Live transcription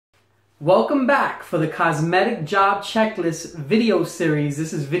Welcome back for the Cosmetic Job Checklist video series.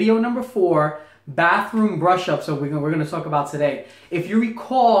 This is video number 4, bathroom brush up, so we're going to talk about today. If you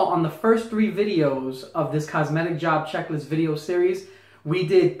recall, on the first 3 videos of this Cosmetic Job Checklist video series, we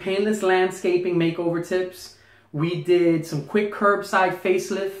did painless landscaping makeover tips, we did some quick curbside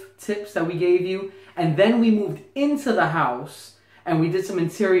facelift tips that we gave you, and then we moved into the house and we did some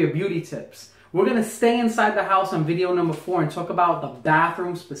interior beauty tips. We're going to stay inside the house on video number 4 and talk about the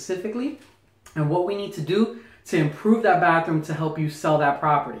bathroom specifically and what we need to do to improve that bathroom to help you sell that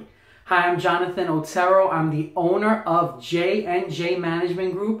property. Hi, I'm Jonathan Otero. I'm the owner of J&J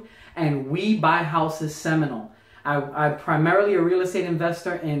Management Group and We Buy Houses Seminole. I'm primarily a real estate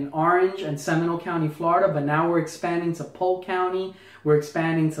investor in Orange and Seminole County, Florida, but now we're expanding to Polk County, we're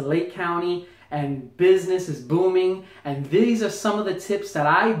expanding to Lake County, and business is booming. And these are some of the tips that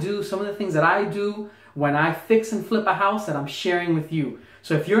I do, some of the things that I do when I fix and flip a house that I'm sharing with you.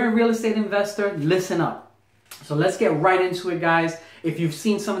 So if you're a real estate investor, listen up. So let's get right into it, guys. If you've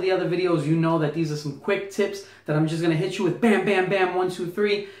seen some of the other videos, you know that these are some quick tips that I'm just gonna hit you with bam, bam, bam, 1, 2,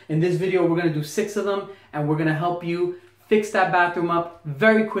 3. In this video, we're gonna do 6 of them, and we're gonna help you fix that bathroom up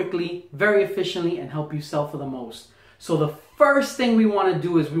very quickly, very efficiently, and help you sell for the most. So the first thing we want to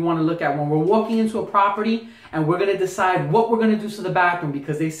do is we want to look at when we're walking into a property and we're going to decide what we're going to do to the bathroom,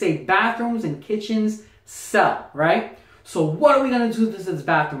 because they say bathrooms and kitchens sell, right? So what are we going to do to this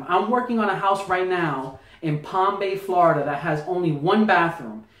bathroom? I'm working on a house right now in Palm Bay, Florida that has only 1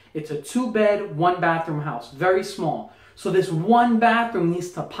 bathroom. It's a 2-bed, 1-bathroom house, very small. So this 1 bathroom needs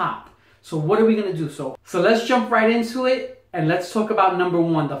to pop. So what are we going to do? So let's jump right into it. And let's talk about number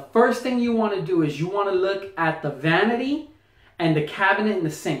 1. The first thing you want to do is you want to look at the vanity and the cabinet and the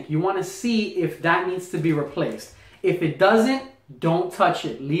sink. You want to see if that needs to be replaced. If it doesn't, don't touch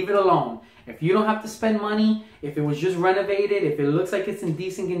it. Leave it alone. If you don't have to spend money, if it was just renovated, if it looks like it's in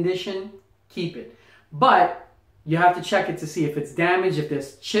decent condition, keep it. But you have to check it to see if it's damaged, if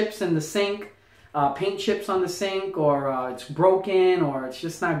there's chips in the sink, paint chips on the sink, or it's broken, or it's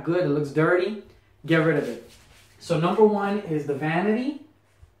just not good, it looks dirty, get rid of it. So number 1 is the vanity.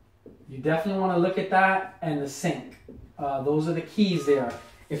 You definitely want to look at that, and the sink. Those are the keys there.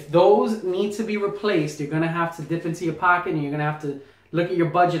 If those need to be replaced, you're going to have to dip into your pocket and you're going to have to look at your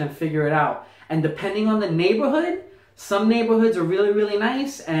budget and figure it out. And depending on the neighborhood, some neighborhoods are really, really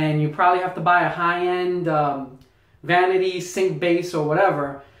nice and you probably have to buy a high-end vanity sink base or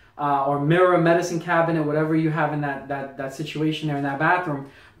whatever, or mirror, medicine cabinet, whatever you have in that situation there in that bathroom.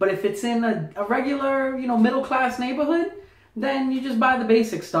 But if it's in a regular, middle-class neighborhood, then you just buy the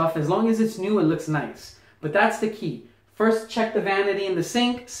basic stuff. As long as it's new, it looks nice. But that's the key. First, check the vanity in the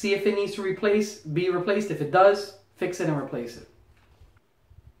sink. See if it needs to be replaced. If it does, fix it and replace it.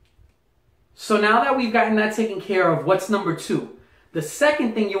 So now that we've gotten that taken care of, what's number 2? The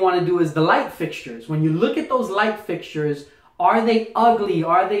second thing you want to do is the light fixtures. When you look at those light fixtures, are they ugly?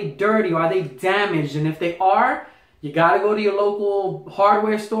 Are they dirty? Are they damaged? And if they are, you got to go to your local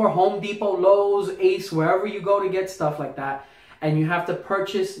hardware store, Home Depot, Lowe's, Ace, wherever you go to get stuff like that. And you have to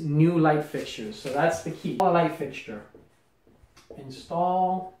purchase new light fixtures. So that's the key. A light fixture.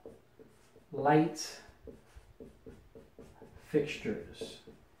 Install light fixtures.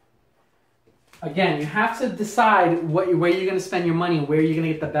 Again, you have to decide where you're going to spend your money and where you're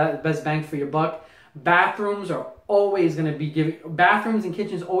going to get the best bang for your buck. Bathrooms are always going to be bathrooms and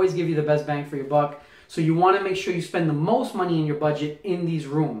kitchens always give you the best bang for your buck. So you want to make sure you spend the most money in your budget in these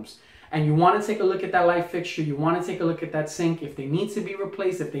rooms. And you want to take a look at that light fixture. You want to take a look at that sink. If they need to be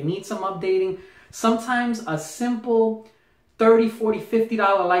replaced, if they need some updating. Sometimes a simple $30, $40,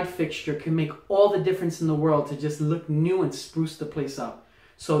 $50 light fixture can make all the difference in the world to just look new and spruce the place up.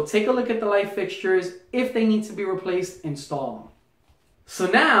 So take a look at the light fixtures. If they need to be replaced, install them. So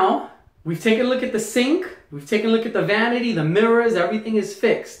now we've taken a look at the sink. We've taken a look at the vanity, the mirrors, everything is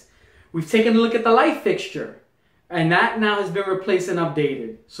fixed. We've taken a look at the light fixture, and that now has been replaced and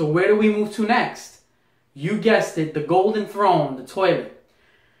updated. So where do we move to next? You guessed it, the golden throne, the toilet.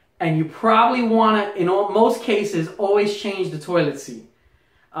 And you probably want to, in most cases, always change the toilet seat.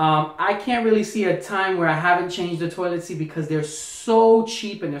 I can't really see a time where I haven't changed the toilet seat because they're so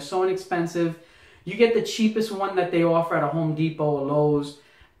cheap and they're so inexpensive. You get the cheapest one that they offer at a Home Depot or Lowe's,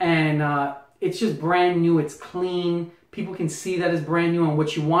 and it's just brand new, it's clean. People can see that it's brand new, and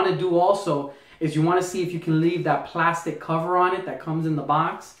what you want to do also is you want to see if you can leave that plastic cover on it that comes in the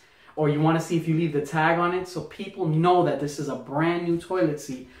box, or you want to see if you leave the tag on it so people know that this is a brand new toilet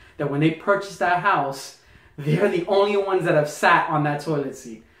seat, that when they purchase that house, they're the only ones that have sat on that toilet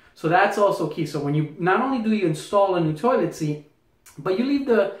seat. So that's also key. So when you, not only do you install a new toilet seat, but you leave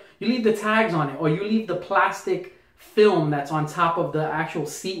the tags on it, or you leave the plastic film that's on top of the actual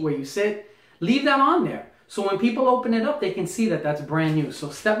seat where you sit, leave that on there. So when people open it up, they can see that that's brand new. So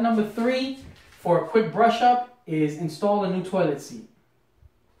step number 3 for a quick brush up is install a new toilet seat.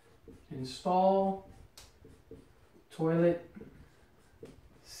 Install toilet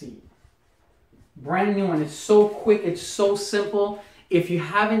seat. Brand new, and it's so quick, it's so simple. If you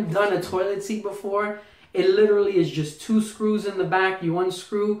haven't done a toilet seat before, it literally is just 2 screws in the back. You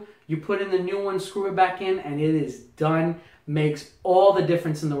unscrew, you put in the new one, screw it back in, and it is done. Makes all the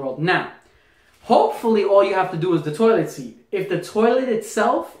difference in the world. Now, hopefully all you have to do is the toilet seat. If the toilet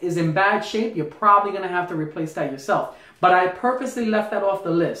itself is in bad shape, you're probably going to have to replace that yourself. But I purposely left that off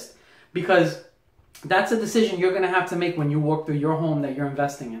the list because that's a decision you're going to have to make when you walk through your home that you're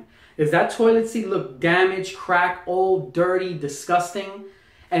investing in. Does that toilet seat look damaged, cracked, old, dirty, disgusting?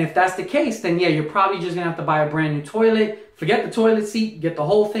 And if that's the case, then yeah, you're probably just going to have to buy a brand new toilet. Forget the toilet seat, get the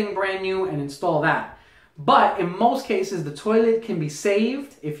whole thing brand new and install that. But in most cases, the toilet can be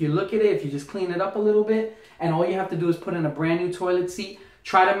saved if you look at it, if you just clean it up a little bit. And all you have to do is put in a brand new toilet seat.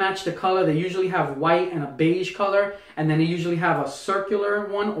 Try to match the color. They usually have white and a beige color. And then they usually have a circular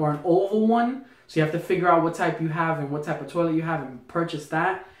one or an oval one. So you have to figure out what type you have and what type of toilet you have and purchase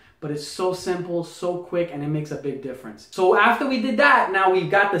that. But it's so simple, so quick, and it makes a big difference. So after we did that, now we've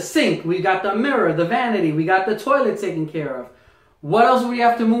got the sink, we got the mirror, the vanity, we got the toilet taken care of. What else do we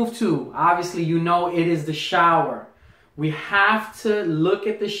have to move to? Obviously, you know it is the shower. We have to look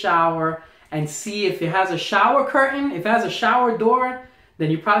at the shower and see if it has a shower curtain. If it has a shower door,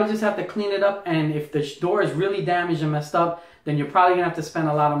 then you probably just have to clean it up. And if the door is really damaged and messed up, then you're probably gonna have to spend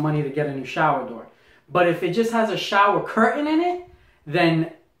a lot of money to get a new shower door. But if it just has a shower curtain in it,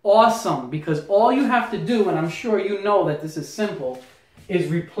 then awesome, because all you have to do, and I'm sure you know that this is simple,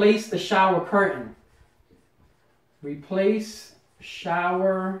 is replace the shower curtain. Replace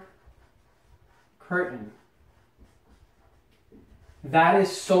shower curtain. That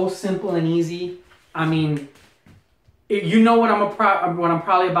is so simple and easy. I mean, you know what I'm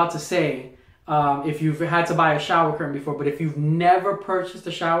probably about to say if you've had to buy a shower curtain before, but if you've never purchased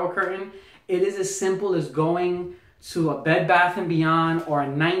a shower curtain, it is as simple as going to a Bed Bath & Beyond or a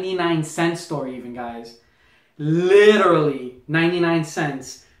 99-cent store even, guys. Literally 99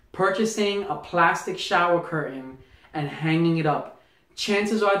 cents. Purchasing a plastic shower curtain and hanging it up.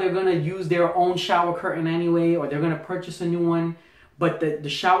 Chances are they're going to use their own shower curtain anyway, or they're going to purchase a new one. But the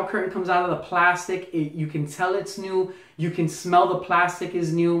shower curtain comes out of the plastic. You can tell it's new. You can smell the plastic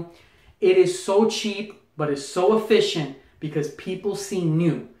is new. It is so cheap, but it's so efficient because people see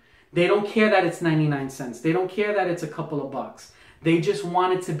new. They don't care that it's 99 cents. They don't care that it's a couple of bucks. They just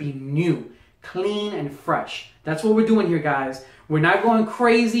want it to be new, clean, and fresh. That's what we're doing here, guys. We're not going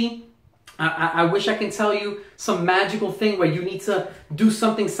crazy. I wish I can tell you some magical thing where you need to do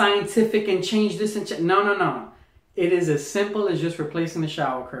something scientific and change this and no. It is as simple as just replacing the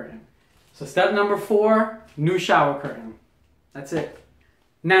shower curtain. So step number 4, new shower curtain. That's it.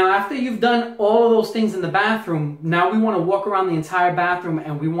 Now, after you've done all of those things in the bathroom, now we want to walk around the entire bathroom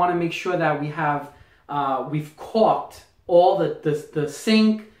and we want to make sure that we have, we've caulked all the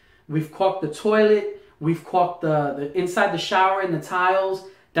sink, we've caulked the toilet, we've caulked the inside the shower and the tiles.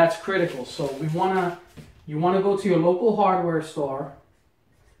 That's critical. So you want to go to your local hardware store.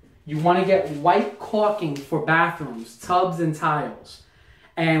 You want to get white caulking for bathrooms, tubs, and tiles.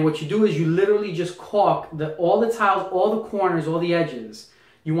 And what you do is you literally just caulk all the tiles, all the corners, all the edges.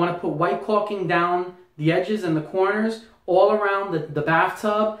 You want to put white caulking down the edges and the corners, all around the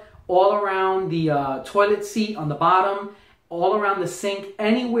bathtub, all around the toilet seat on the bottom, all around the sink,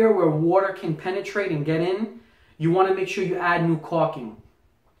 anywhere where water can penetrate and get in. You want to make sure you add new caulking.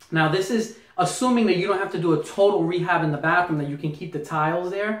 Now, this is assuming that you don't have to do a total rehab in the bathroom, that you can keep the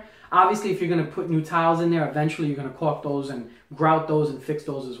tiles there. Obviously, if you're going to put new tiles in there, eventually you're going to caulk those and grout those and fix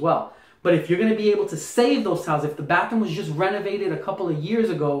those as well. But if you're going to be able to save those tiles, if the bathroom was just renovated a couple of years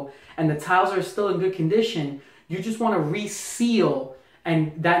ago and the tiles are still in good condition, you just want to reseal,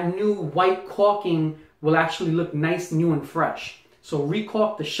 and that new white caulking will actually look nice, new, and fresh. So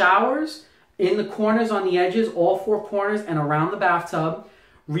recaulk the showers in the corners on the edges, all 4 corners and around the bathtub.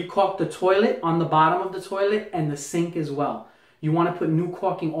 Recaulk the toilet on the bottom of the toilet and the sink as well. You want to put new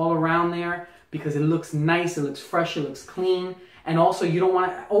caulking all around there because it looks nice, it looks fresh, it looks clean. And also you don't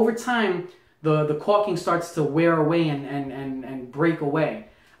want to, over time, the caulking starts to wear away and break away.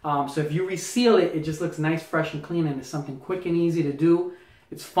 So if you reseal it, it just looks nice, fresh, and clean, and it's something quick and easy to do.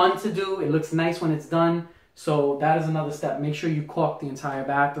 It's fun to do. It looks nice when it's done. So that is another step. Make sure you caulk the entire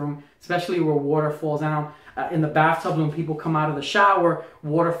bathroom, especially where water falls down. In the bathtub, when people come out of the shower,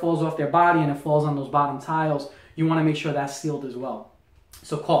 water falls off their body and it falls on those bottom tiles. You want to make sure that's sealed as well.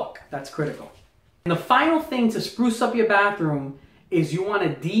 So caulk, that's critical. And the final thing to spruce up your bathroom is you want to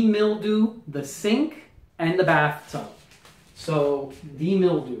de-mildew the sink and the bathtub. So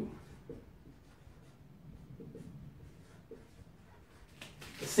de-mildew.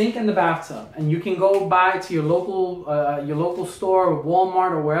 The sink and the bathtub. And you can go buy to your local store or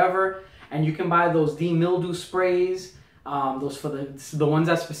Walmart or wherever, and you can buy those de-mildew sprays, those for the ones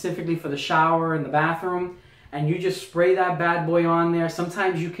that's specifically for the shower and the bathroom. And you just spray that bad boy on there.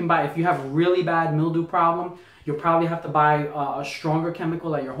 Sometimes you can buy, if you have a really bad mildew problem, you'll probably have to buy a stronger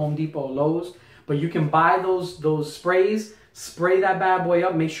chemical at your Home Depot or Lowe's. But you can buy those sprays, spray that bad boy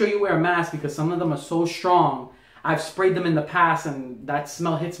up. Make sure you wear a mask because some of them are so strong. I've sprayed them in the past and that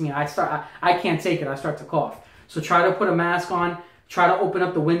smell hits me. I can't take it. I start to cough. So try to put a mask on. Try to open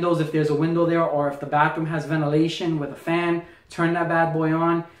up the windows if there's a window there, or if the bathroom has ventilation with a fan, turn that bad boy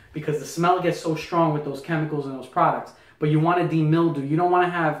on, because the smell gets so strong with those chemicals and those products. But you want to de-mildew. You don't want to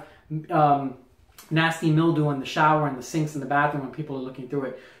have nasty mildew in the shower and the sinks in the bathroom when people are looking through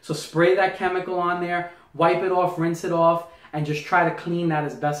it. So spray that chemical on there, wipe it off, rinse it off, and just try to clean that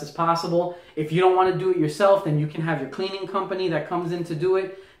as best as possible. If you don't want to do it yourself, then you can have your cleaning company that comes in to do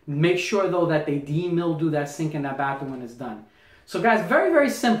it. Make sure though that they de-mildew that sink and that bathroom when it's done. So guys, very, very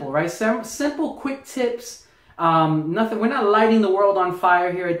simple, right? Simple, quick tips. Nothing. We're not lighting the world on fire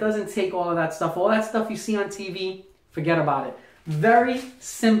here. It doesn't take all of that stuff. All that stuff you see on TV, forget about it. Very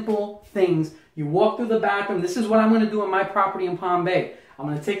simple things. You walk through the bathroom. This is what I'm going to do on my property in Palm Bay. I'm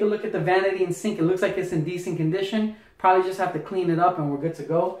going to take a look at the vanity and sink. It looks like it's in decent condition. Probably just have to clean it up and we're good to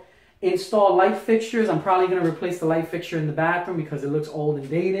go. Install light fixtures. I'm probably going to replace the light fixture in the bathroom because it looks old and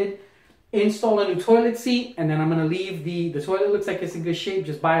dated. Install a new toilet seat, and then I'm going to leave the toilet looks like it's in good shape.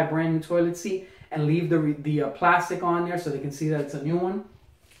 Just buy a brand new toilet seat and leave the plastic on there so they can see that it's a new one.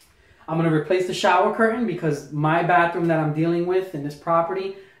 I'm going to replace the shower curtain because my bathroom that I'm dealing with in this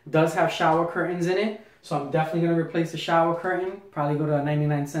property does have shower curtains in it. So I'm definitely going to replace the shower curtain. Probably go to a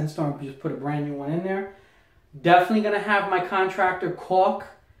 99-cent store and just put a brand new one in there. Definitely going to have my contractor caulk,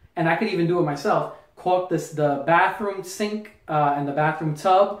 and I could even do it myself, caulk the bathroom sink and the bathroom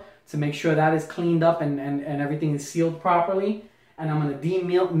tub to make sure that is cleaned up and everything is sealed properly. And I'm going to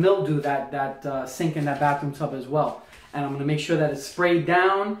de-mildew that sink and that bathroom tub as well. And I'm going to make sure that it's sprayed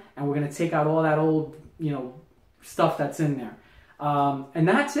down, and we're going to take out all that old, stuff that's in there. And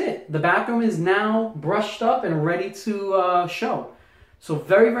that's it. The bathroom is now brushed up and ready to show. So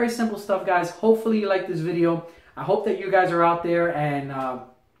very, very simple stuff, guys. Hopefully you like this video. I hope that you guys are out there and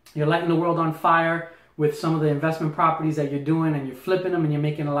you're lighting the world on fire with some of the investment properties that you're doing, and you're flipping them and you're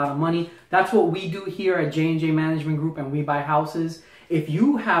making a lot of money. That's what we do here at J&J Management Group, and we buy houses. If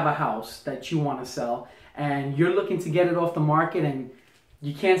you have a house that you want to sell and you're looking to get it off the market and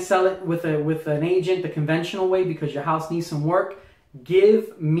you can't sell it with an agent the conventional way because your house needs some work,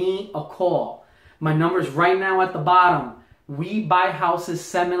 give me a call. My number's right now at the bottom.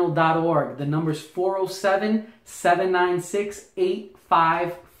 WeBuyHousesSeminole.org. The number's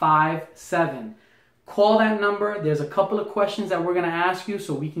 407-796-8557. Call that number. There's a couple of questions that we're going to ask you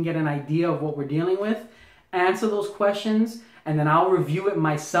so we can get an idea of what we're dealing with. Answer those questions, and then I'll review it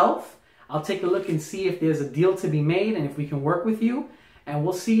myself. I'll take a look and see if there's a deal to be made and if we can work with you. And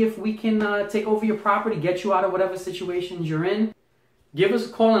we'll see if we can take over your property, get you out of whatever situations you're in. Give us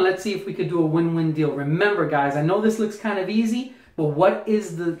a call and let's see if we could do a win-win deal. Remember, guys, I know this looks kind of easy, but what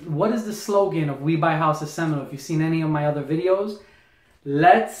is the slogan of We Buy Houses Seminole? If you've seen any of my other videos,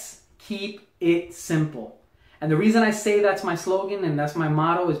 let's keep it simple. And the reason I say that's my slogan and that's my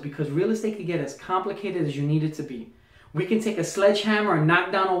motto is because real estate can get as complicated as you need it to be. We can take a sledgehammer and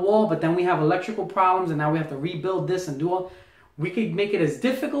knock down a wall, but then we have electrical problems and now we have to rebuild this and do all. We could make it as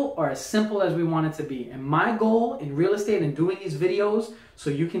difficult or as simple as we want it to be. And my goal in real estate and doing these videos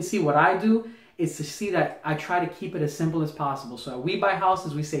so you can see what I do is to see that I try to keep it as simple as possible. So at We Buy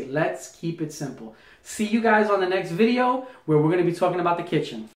Houses, we say, let's keep it simple. See you guys on the next video where we're going to be talking about the kitchen.